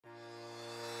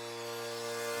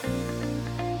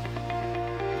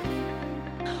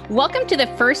Welcome to the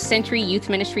First Century Youth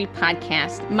Ministry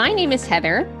podcast. My name is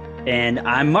Heather. And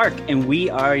I'm Mark, and we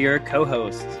are your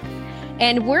co-hosts.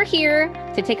 And we're here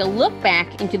to take a look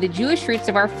back into the Jewish roots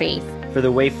of our faith for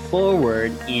the way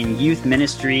forward in youth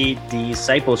ministry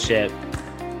discipleship.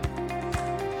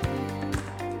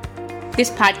 This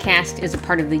podcast is a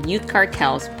part of the Youth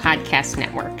Cartels podcast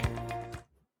network.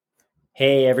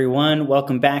 Hey everyone,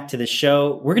 welcome back to the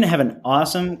show. We're going to have an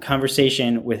awesome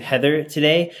conversation with Heather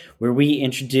today where we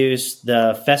introduce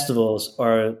the festivals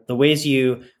or the ways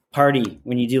you party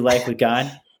when you do life with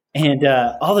God and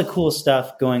all the cool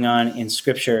stuff going on in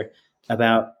Scripture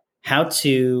about how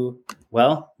to,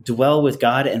 dwell with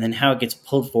God and then how it gets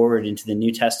pulled forward into the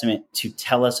New Testament to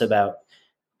tell us about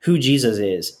who Jesus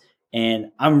is.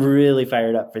 And I'm really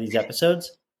fired up for these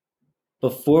episodes.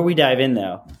 Before we dive in,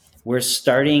 though, we're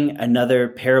starting another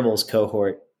Parables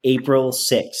cohort, April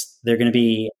 6th. They're going to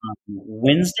be on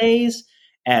Wednesdays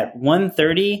at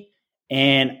 1:30.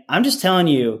 And I'm just telling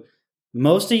you,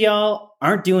 most of y'all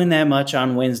aren't doing that much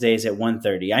on Wednesdays at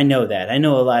 1:30. I know that. I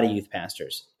know a lot of youth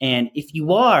pastors. And if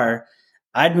you are,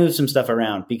 I'd move some stuff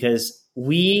around because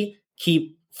we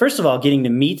keep, first of all, getting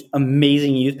to meet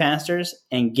amazing youth pastors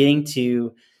and getting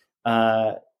to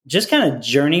just kind of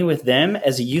journey with them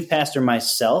as a youth pastor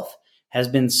myself has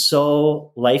been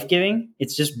so life-giving.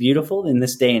 It's just beautiful in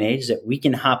this day and age that we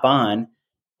can hop on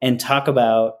and talk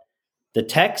about the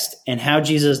text and how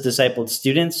Jesus discipled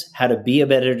students, how to be a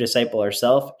better disciple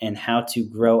ourselves, and how to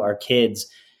grow our kids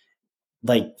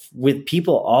like with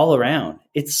people all around.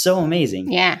 It's so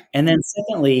amazing. Yeah. And then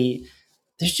secondly,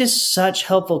 there's just such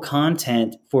helpful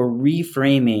content for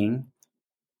reframing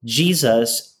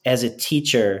Jesus as a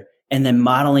teacher and then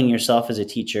modeling yourself as a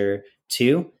teacher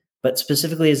too, but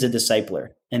specifically as a discipler.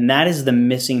 And that is the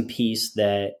missing piece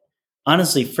that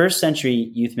honestly, first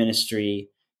century youth ministry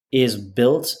is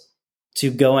built to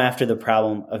go after the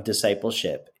problem of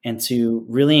discipleship and to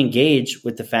really engage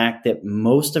with the fact that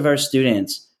most of our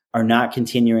students are not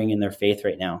continuing in their faith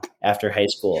right now after high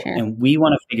school. Sure. And we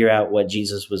want to figure out what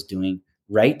Jesus was doing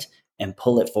right and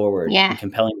pull it forward in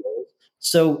compelling ways.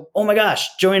 So, oh my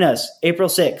gosh, join us April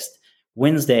 6th,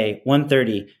 Wednesday,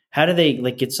 1:30. How do they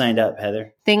get signed up,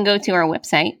 Heather? They can go to our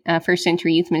website,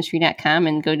 firstcenturyyouthministry.com,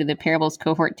 and go to the Parables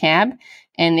cohort tab,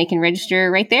 and they can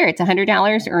register right there. It's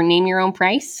 $100 or name your own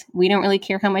price. We don't really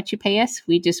care how much you pay us.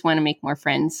 We just want to make more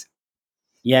friends.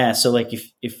 Yeah. So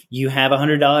if you have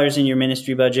 $100 in your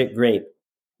ministry budget, great.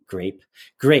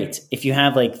 If you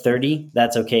have 30,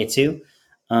 that's okay too.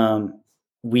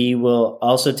 We will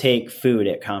also take food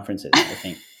at conferences, I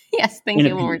think. Yes. Thank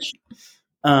you, Lord.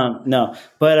 No,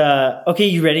 but okay,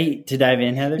 you ready to dive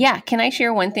in, Heather? Yeah. Can I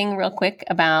share one thing real quick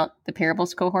about the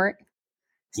Parables cohort?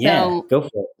 So, go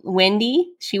for it.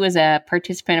 Wendy, she was a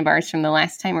participant of ours from the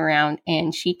last time around,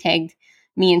 and she tagged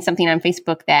me in something on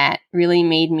Facebook that really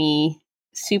made me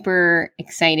super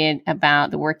excited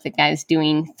about the work that God is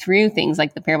doing through things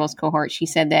like the Parables cohort. She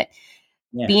said that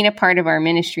being a part of our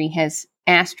ministry has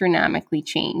astronomically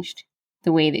changed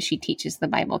the way that she teaches the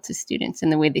Bible to students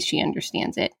and the way that she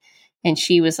understands it. And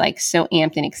she was so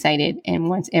amped and excited and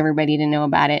wants everybody to know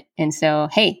about it. And so,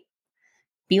 hey,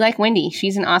 be like Wendy.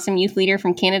 She's an awesome youth leader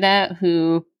from Canada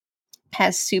who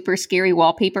has super scary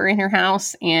wallpaper in her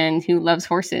house and who loves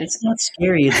horses. It's not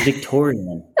scary. It's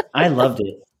Victorian. I loved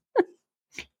it.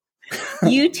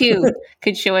 You too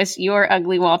could show us your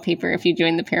ugly wallpaper if you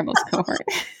join the Parables cohort.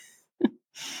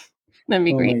 That'd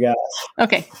be great. Oh my gosh.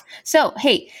 Okay. So,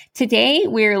 hey, today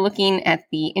we're looking at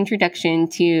the introduction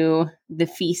to the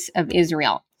feasts of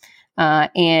Israel.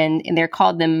 And they're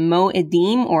called the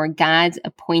Moedim, or God's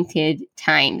appointed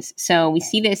times. So we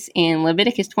see this in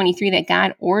Leviticus 23 that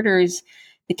God orders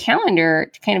the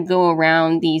calendar to kind of go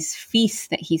around these feasts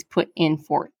that he's put in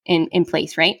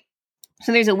place, right?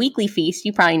 So there's a weekly feast.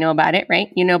 You probably know about it, right?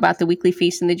 You know about the weekly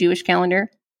feast in the Jewish calendar?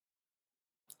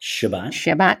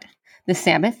 Shabbat. The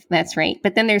Sabbath, that's right.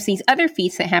 But then there's these other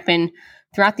feasts that happen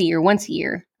throughout the year, once a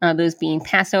year, those being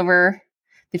Passover,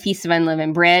 the Feast of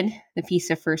Unleavened Bread, the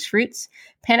Feast of First Fruits,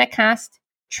 Pentecost,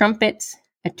 Trumpets,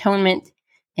 Atonement,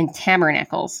 and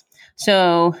Tabernacles.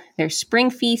 So there's spring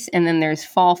feasts and then there's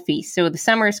fall feasts. So the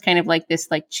summer is kind of like this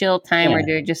chill time where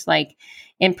they're just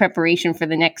in preparation for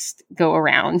the next go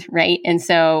around, right? And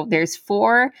so there's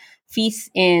 4 feasts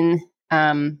in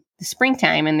the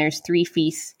springtime and there's 3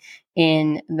 feasts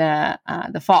in the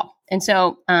fall. And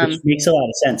so which makes a lot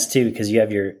of sense too, because you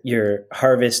have your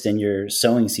harvest and your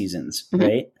sowing seasons,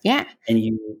 right? Yeah. And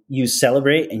you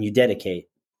celebrate and you dedicate.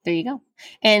 There you go.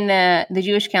 And the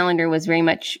Jewish calendar was very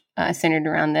much centered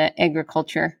around the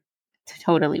agriculture.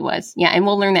 Totally was. Yeah. And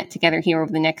we'll learn that together here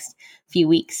over the next few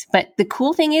weeks. But the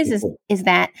cool thing is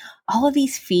that all of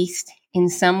these feasts in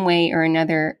some way or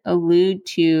another allude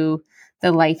to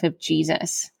the life of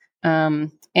Jesus.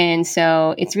 And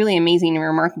so it's really amazing and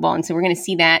remarkable. And so we're going to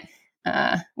see that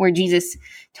where Jesus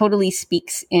totally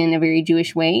speaks in a very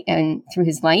Jewish way and through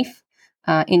his life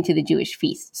into the Jewish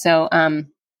feast. So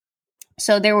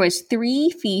there was 3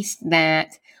 feasts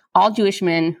that all Jewish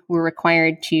men were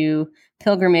required to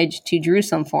pilgrimage to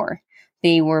Jerusalem for.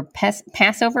 They were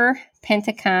Passover,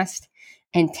 Pentecost,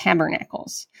 and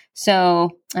Tabernacles.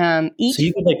 So each. So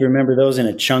you could like remember those in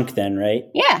a chunk, then, right?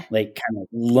 Yeah. Like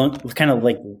kind of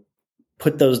like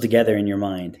put those together in your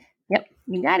mind. Yep,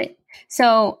 you got it.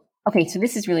 So okay, so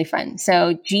this is really fun.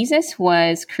 So Jesus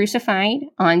was crucified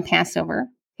on Passover.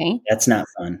 Okay, that's not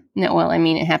fun. No, well, I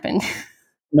mean, it happened.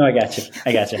 No, I got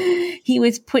you. He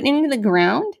was put into the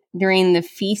ground during the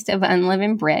Feast of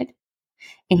Unleavened Bread.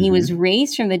 And he was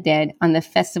raised from the dead on the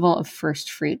Festival of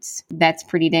First Fruits. That's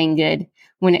pretty dang good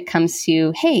when it comes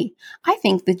to, hey, I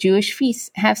think the Jewish feasts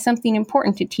have something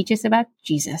important to teach us about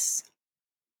Jesus.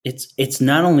 It's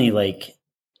not only like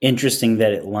interesting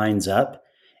that it lines up,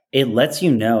 it lets you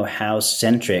know how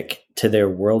centric to their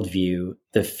worldview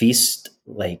the feast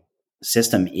like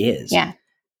system is. Yeah.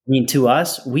 I mean, to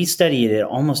us, we studied it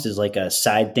almost as like a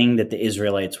side thing that the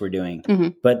Israelites were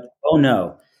doing. But oh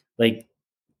no, like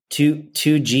to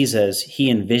Jesus,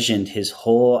 he envisioned his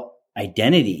whole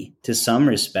identity to some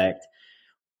respect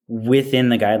within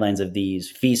the guidelines of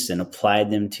these feasts and applied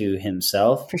them to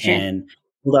himself. For sure. And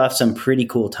pulled off some pretty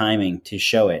cool timing to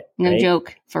show it. No right?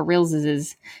 joke, for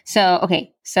realsies.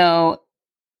 So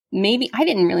maybe I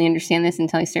didn't really understand this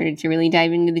until I started to really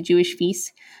dive into the Jewish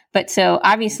feasts. But so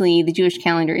obviously the Jewish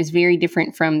calendar is very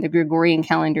different from the Gregorian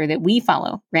calendar that we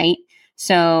follow, right?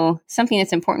 So something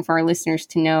that's important for our listeners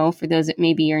to know, for those that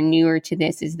maybe are newer to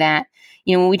this, is that,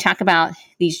 when we talk about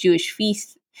these Jewish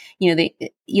feasts, you'll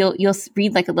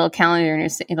read like a little calendar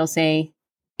and it'll say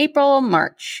April,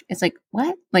 March. It's like,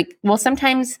 what? Like, well,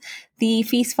 sometimes the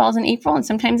feast falls in April and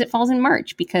sometimes it falls in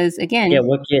March because, again,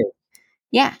 what kid?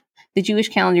 Yeah. The Jewish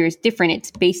calendar is different.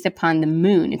 It's based upon the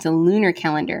moon. It's a lunar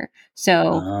calendar.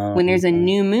 So when there's a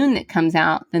new moon that comes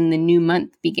out, then the new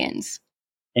month begins.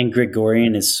 And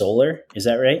Gregorian is solar. Is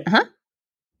that right? Uh-huh.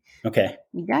 Okay.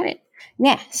 You got it.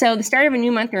 Yeah. So the start of a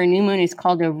new month or a new moon is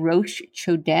called a Rosh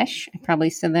Chodesh. I probably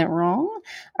said that wrong.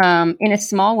 In a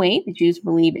small way, the Jews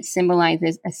believe it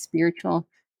symbolizes a spiritual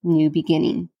new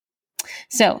beginning.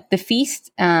 So the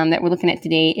feast that we're looking at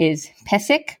today is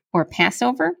Pesach or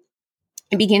Passover.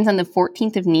 It begins on the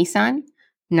 14th of Nisan,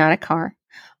 not a car,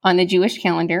 on the Jewish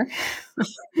calendar.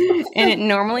 And it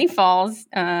normally falls...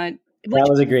 that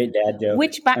was a great dad joke.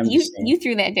 You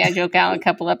threw that dad joke out a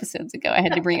couple episodes ago. I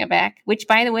had to bring it back. Which,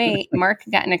 by the way, Mark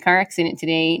got in a car accident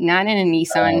today, not in a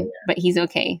Nissan, but he's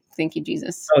okay. Thank you,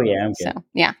 Jesus. Oh yeah, I'm good. So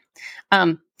yeah.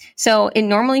 So it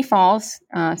normally falls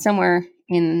somewhere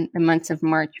in the months of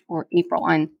March or April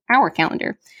on our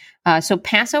calendar. So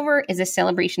Passover is a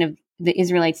celebration of the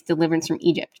Israelites' deliverance from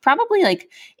Egypt. Probably, like,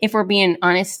 if we're being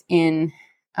honest, in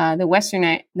the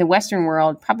Western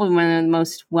world, probably one of the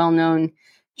most well-known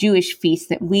Jewish feasts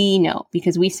that we know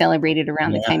because we celebrate it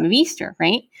around the time of Easter,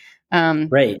 right?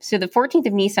 Right. So the 14th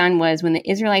of Nisan was when the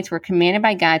Israelites were commanded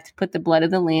by God to put the blood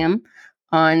of the lamb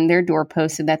on their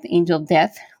doorposts so that the angel of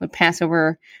death would pass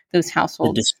over those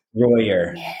households. The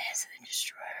destroyer. Yes, the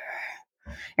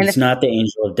destroyer. And it's not the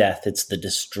angel of death, it's the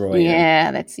destroyer.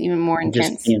 Yeah, that's even more intense.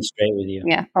 Just being straight with you.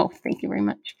 Yeah. Oh, thank you very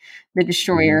much. The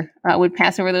destroyer would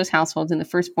pass over those households and the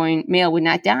firstborn male would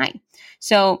not die.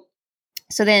 So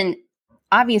then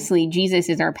obviously Jesus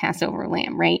is our Passover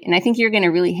lamb, right? And I think you're going to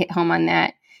really hit home on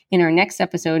that in our next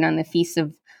episode on the Feast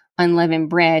of Unleavened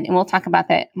Bread. And we'll talk about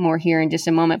that more here in just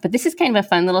a moment. But this is kind of a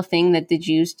fun little thing that the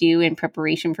Jews do in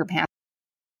preparation for Passover.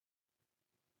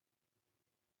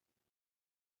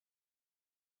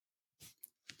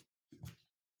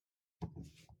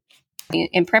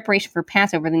 In preparation for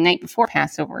Passover, the night before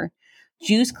Passover,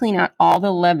 Jews clean out all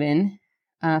the leaven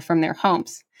from their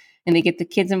homes. And they get the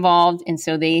kids involved. And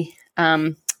so they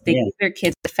give their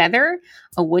kids a feather,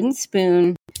 a wooden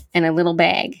spoon, and a little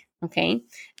bag. Okay.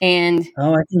 And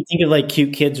I can think of like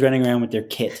cute kids running around with their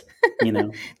kit,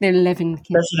 They're leaven kids.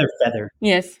 Especially their feather.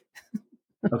 Yes.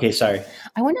 Okay, sorry.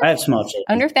 I have small children.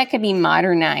 I wonder if that could be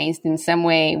modernized in some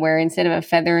way where instead of a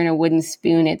feather and a wooden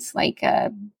spoon, it's like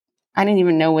I don't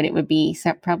even know what it would be.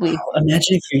 So probably.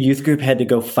 Imagine if your youth group had to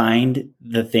go find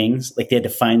the things, like they had to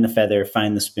find the feather,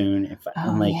 find the spoon.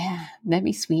 Yeah, that'd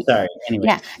be sweet. Sorry. Anyway.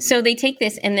 Yeah. So they take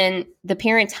this and then the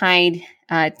parents hide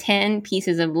 10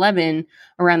 pieces of leaven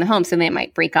around the home. So they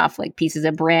might break off like pieces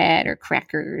of bread or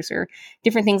crackers or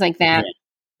different things like that.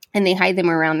 and they hide them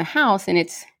around the house, and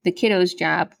it's the kiddos'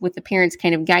 job with the parents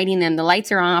kind of guiding them. The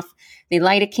lights are off, they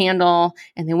light a candle,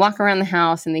 and they walk around the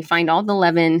house, and they find all the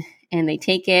leaven, and they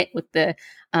take it with the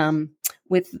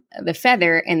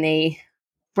feather, and they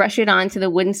brush it onto the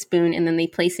wooden spoon, and then they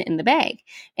place it in the bag.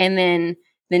 And then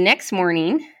the next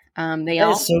morning, that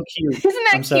is so cute. Isn't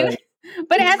that cute? Sorry.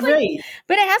 But it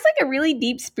has like a really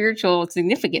deep spiritual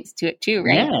significance to it too,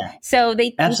 right? Yeah. So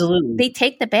they absolutely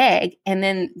take the bag, and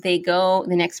then they go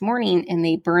the next morning and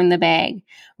they burn the bag,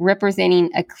 representing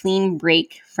a clean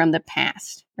break from the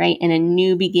past, right? And a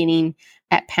new beginning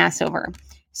at Passover.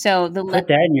 So put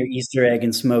that in your Easter egg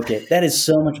and smoke it. That is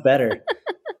so much better.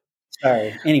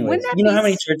 Sorry. Anyways, you know how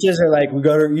many churches are like, we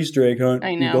got our Easter egg hunt.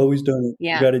 I know. We've always done it.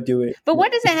 Yeah. We got to do it. But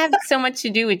what does that have so much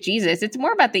to do with Jesus? It's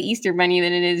more about the Easter bunny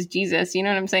than it is Jesus. You know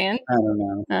what I'm saying? I don't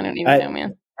know. I don't even know,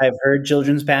 man. I've heard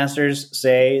children's pastors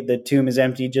say the tomb is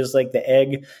empty just like the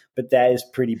egg, but that is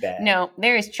pretty bad. No,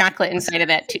 there is chocolate inside of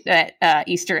that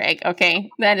Easter egg,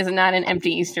 okay? That is not an empty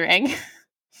Easter egg.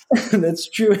 That's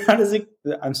true. How does it...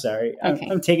 I'm sorry. Okay.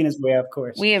 I'm taking this way off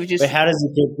course. But how does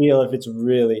the kid feel if it's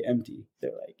really empty? They're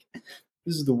like...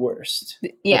 This is the worst.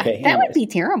 Yeah, okay, that would be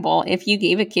terrible if you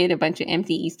gave a kid a bunch of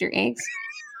empty Easter eggs.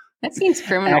 That seems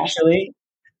criminal. Actually,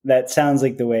 that sounds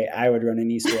like the way I would run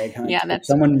an Easter egg hunt. Yeah, if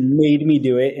someone made me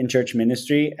do it in church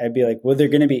ministry, I'd be like, well, they're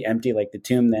going to be empty like the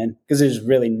tomb then, because there's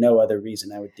really no other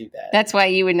reason I would do that. That's why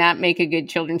you would not make a good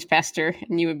children's pastor,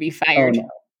 and you would be fired.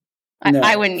 Oh, no.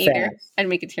 I wouldn't either. I'd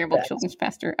make a terrible children's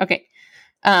pastor. Okay.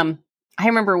 I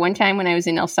remember one time when I was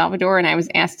in El Salvador and I was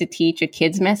asked to teach a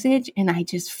kids message, and I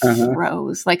just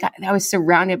froze. Like I was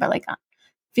surrounded by like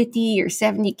 50 or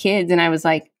 70 kids, and I was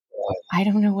like, I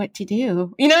don't know what to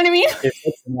do. You know what I mean? If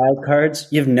it's wild cards,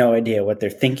 you have no idea what they're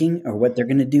thinking or what they're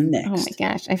going to do next. Oh my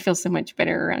gosh, I feel so much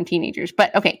better around teenagers.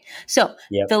 But okay, so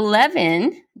the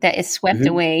leaven that is swept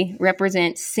away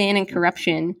represents sin and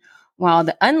corruption, while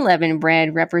the unleavened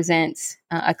bread represents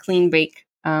a clean break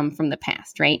from the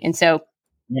past, right? And so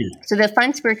the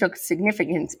fun spiritual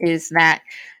significance is that,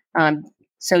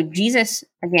 so Jesus,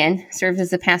 again, serves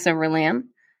as the Passover lamb.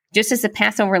 Just as the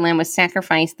Passover lamb was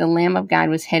sacrificed, the Lamb of God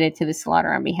was headed to the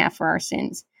slaughter on behalf of our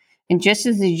sins. And just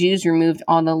as the Jews removed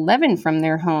all the leaven from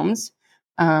their homes,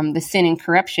 the sin and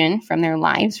corruption from their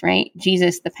lives, right?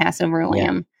 Jesus, the Passover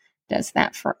lamb, does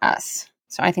that for us.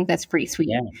 So I think that's pretty sweet.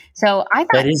 Yeah. So I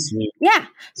thought that is sweet. Yeah.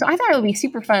 So I thought it would be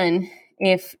super fun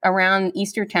if around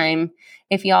Easter time,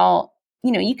 if y'all,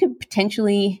 you could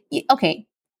potentially,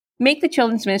 make the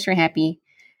children's ministry happy,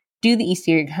 do the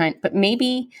Easter egg hunt, but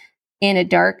maybe in a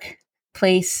dark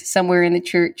place somewhere in the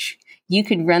church, you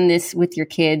could run this with your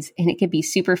kids, and it could be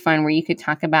super fun where you could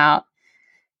talk about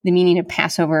the meaning of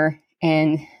Passover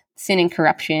and sin and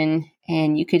corruption,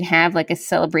 and you could have like a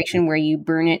celebration where you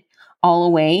burn it all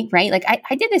away, right? Like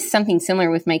I did this something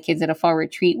similar with my kids at a fall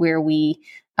retreat where we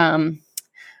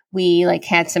like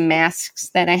had some masks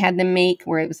that I had them make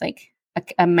where it was like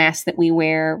a mask that we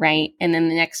wear, right? And then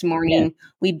the next morning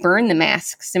we burned the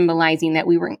mask, symbolizing that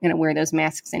we weren't going to wear those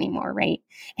masks anymore, right?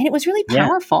 And it was really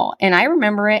powerful. And I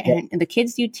remember it, and the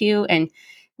kids do too. And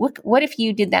what if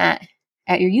you did that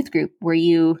at your youth group where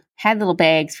you had little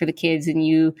bags for the kids and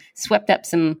you swept up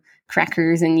some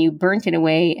crackers and you burnt it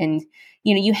away, and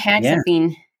you had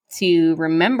something to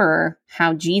remember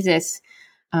how Jesus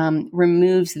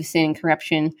removes the sin and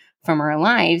corruption from our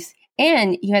lives.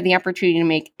 And you had the opportunity to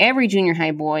make every junior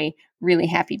high boy really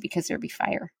happy because there'd be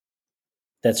fire.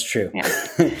 That's true. Yeah.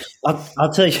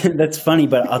 I'll tell you, that's funny,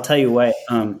 but I'll tell you what,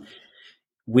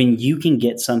 when you can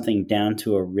get something down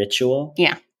to a ritual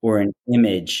or an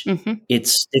image, it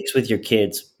sticks with your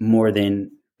kids more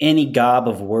than any gob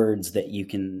of words that you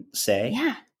can say.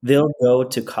 Yeah. They'll go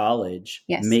to college,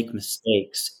 make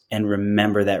mistakes, and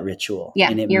remember that ritual. Yeah,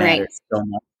 and it you're matters so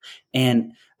much.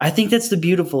 And I think that's the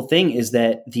beautiful thing, is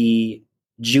that the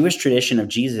Jewish tradition of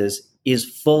Jesus is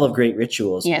full of great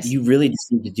rituals. Yes. You really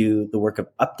just need to do the work of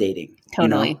updating.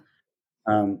 Totally.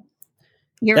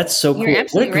 That's so cool.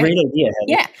 What a great idea, Heather.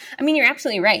 Yeah. I mean, you're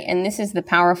absolutely right. And this is the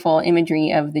powerful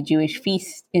imagery of the Jewish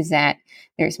feast, is that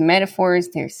there's metaphors,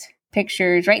 there's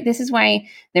pictures, right? This is why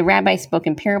the rabbis spoke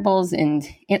in parables and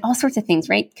all sorts of things,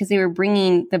 right? Because they were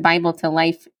bringing the Bible to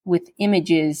life with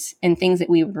images and things that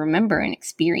we would remember and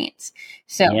experience.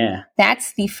 So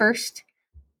that's the first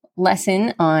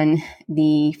lesson on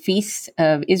the Feast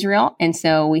of Israel. And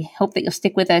so we hope that you'll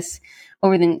stick with us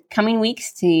over the coming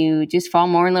weeks to just fall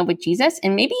more in love with Jesus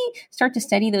and maybe start to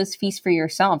study those feasts for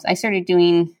yourselves. I started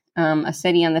doing a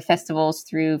study on the festivals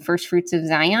through First Fruits of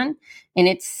Zion, and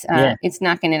it's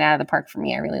knocking it out of the park for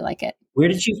me. I really like it. Where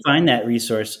did you find that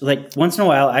resource? Like once in a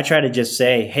while, I try to just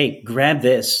say, hey, grab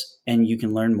this and you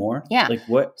can learn more? Yeah. Like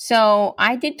what? So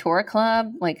I did Torah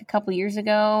Club like a couple years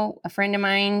ago. A friend of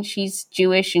mine, she's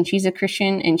Jewish and she's a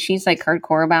Christian and she's like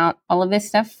hardcore about all of this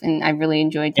stuff. And I really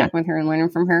enjoyed talking with her and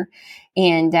learning from her.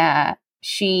 And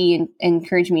she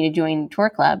encouraged me to join Torah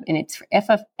Club, and it's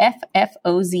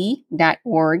fffoz.org.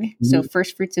 Mm-hmm. So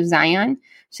First Fruits of Zion.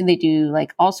 So they do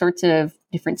like all sorts of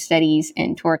different studies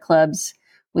and Torah clubs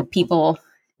with people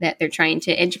that they're trying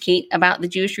to educate about the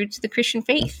Jewish roots of the Christian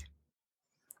faith.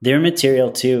 Their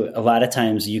material too, a lot of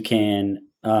times you can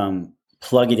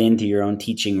plug it into your own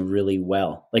teaching really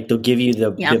well. Like they'll give you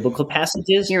the biblical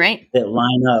passages You're right. that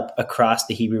line up across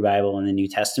the Hebrew Bible and the New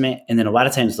Testament. And then a lot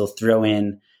of times they'll throw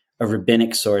in a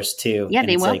rabbinic source too. Yeah, and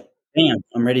they it's will. Like, bam,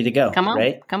 I'm ready to go. Come on,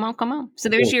 right? Come on. So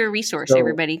there's your resource,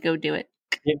 everybody. Go do it.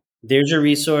 There's your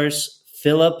resource.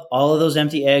 Fill up all of those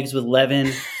empty eggs with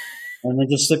leaven. And then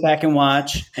just sit back and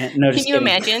watch. And, no, Can you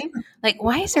imagine? Like,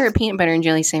 why is there a peanut butter and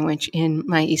jelly sandwich in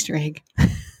my Easter egg?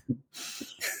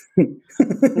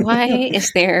 Why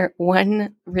is there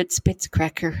one Ritz Bits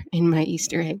cracker in my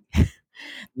Easter egg?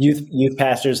 Youth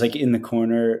pastors like in the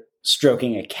corner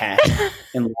stroking a cat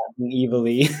and laughing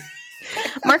evilly.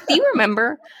 Mark, do you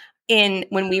remember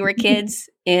when we were kids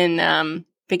in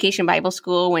Vacation Bible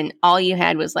School when all you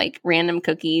had was like random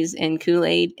cookies and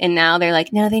Kool-Aid, and now they're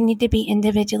like, no, they need to be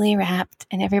individually wrapped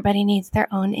and everybody needs their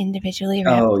own individually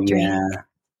wrapped drink. Yeah.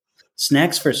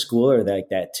 Snacks for school are like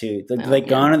that too.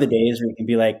 Gone are the days where you can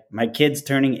be like, my kid's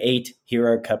turning 8, here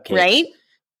are cupcakes. Right?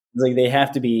 Like they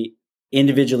have to be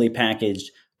individually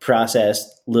packaged, processed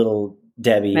little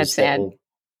Debbie's. That's sad. Will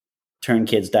turn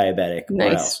kids diabetic. Nice.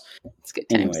 What else? It's good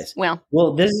times. Anyways, well,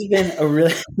 this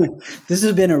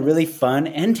has been a really fun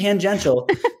and tangential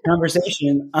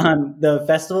conversation on the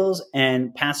festivals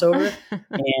and Passover.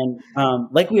 And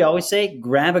like we always say,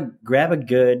 grab a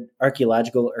good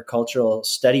archaeological or cultural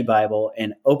study Bible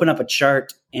and open up a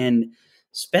chart and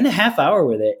spend a half hour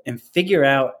with it and figure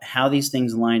out how these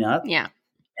things line up. Yeah.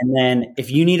 And then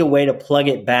if you need a way to plug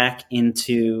it back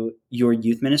into your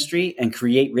youth ministry and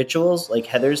create rituals like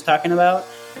Heather's talking about,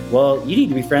 well, you need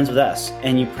to be friends with us.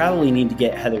 And you probably need to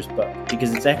get Heather's book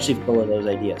because it's actually full of those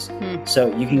ideas.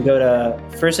 So you can go to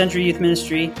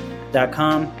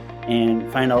firstcenturyyouthministry.com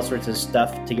and find all sorts of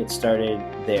stuff to get started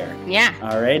there. Yeah.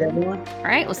 All right, everyone. All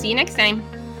right. We'll see you next time.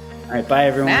 All right. Bye,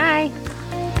 everyone. Bye.